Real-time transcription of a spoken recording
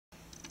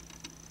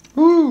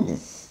Woo!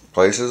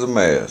 Place is a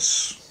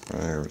mess.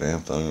 Every damn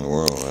thing in the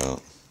world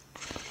out.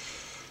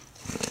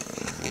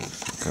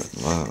 Cut the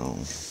light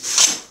on.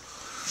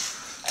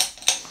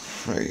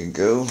 There you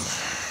go.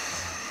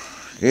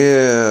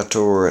 Yeah, I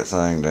tore that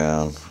thing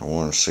down. I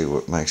wanted to see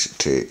what makes it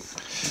tick.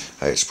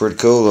 Hey, it's pretty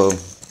cool though.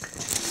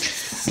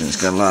 And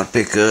it's got a lot of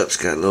pickups.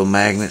 Got little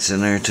magnets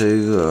in there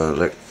too.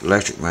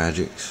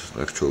 Electromagnets.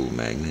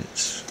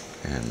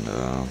 And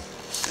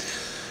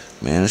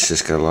man, it's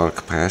just got a lot of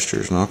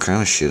capacitors and all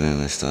kind of shit in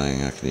this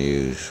thing I can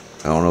use.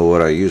 I don't know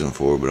what I use them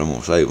for, but I'm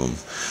gonna save them.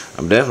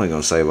 I'm definitely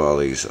gonna save all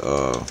these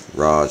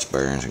rods,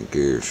 bearings, and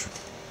gears,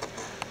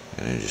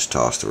 and then just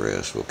toss the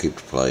rest. We'll keep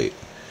the plate.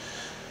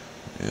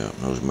 Yeah,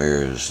 those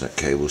mirrors, that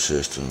cable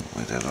system,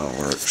 like that all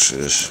works.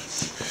 This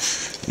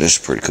is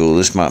pretty cool.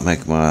 This might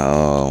make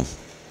my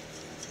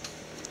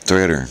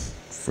threader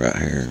right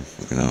here.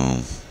 You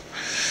know,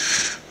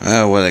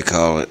 what do they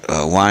call it?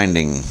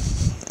 Winding.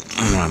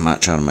 I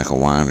might try to make a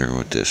winder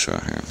with this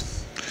right here.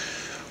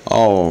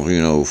 All,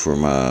 you know, for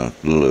my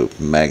little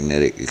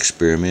magnetic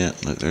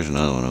experiment. Look, there's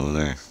another one over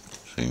there.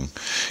 See,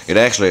 it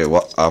actually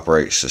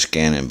operates the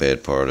scanning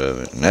bed part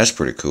of it, and that's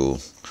pretty cool.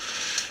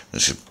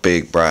 This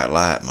big bright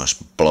light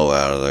must blow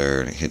out of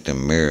there and hit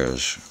them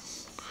mirrors.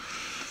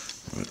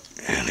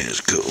 And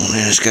it's cool. And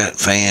then it's got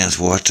fans.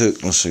 Well, I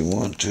took, let's see,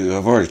 1, 2.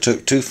 I've already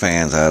took 2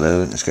 fans out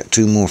of it. It's got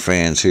 2 more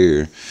fans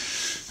here,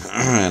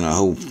 and a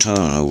whole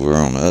ton over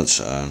on the other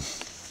side.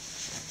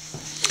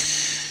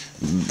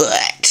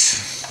 But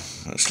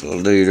this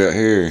little dude right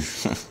here,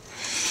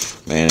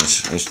 man,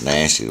 it's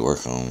nasty to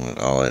work on with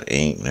all that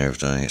ink and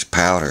everything. It's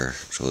powder,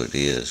 that's what it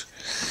is.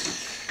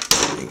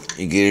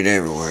 You get it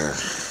everywhere.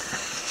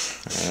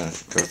 Yeah,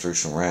 go through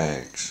some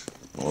rags.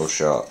 A little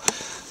shop.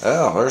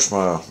 Oh, there's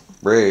my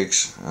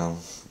Briggs. I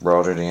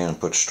brought it in and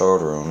put the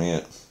starter on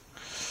it.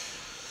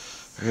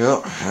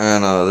 Yep,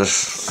 and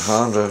this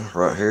Honda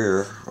right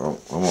here, I'm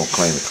gonna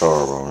clean the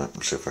carb on it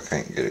and see if I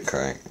can't get it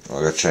cranked.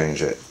 I gotta change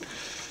that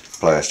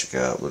plastic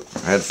out, but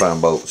I had to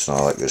find bolts and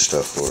all that good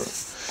stuff for it.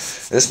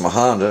 It's my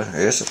Honda.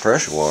 It's a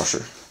pressure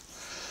washer,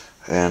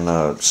 and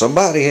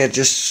somebody had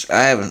just,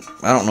 I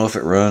don't know if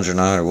it runs or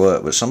not or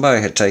what, but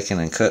somebody had taken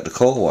and cut the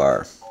coil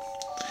wire.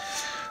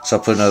 So I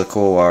put another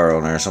coil wire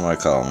on there.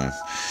 Somebody called me,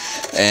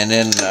 and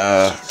then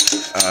I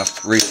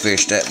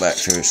refished that back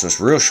to it. So it's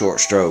a real short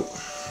stroke.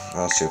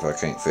 I'll see if I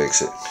can't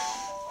fix it.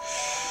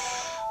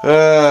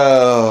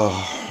 Oh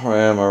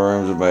man, my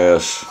room's a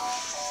mess.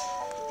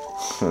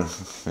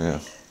 Yeah.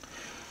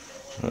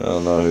 I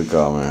don't know who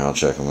called me. I'll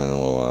check them in a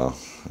little while.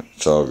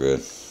 It's all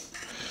good.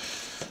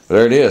 But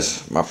there it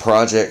is. My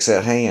project's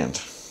at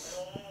hand.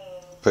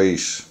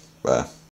 Peace. Bye.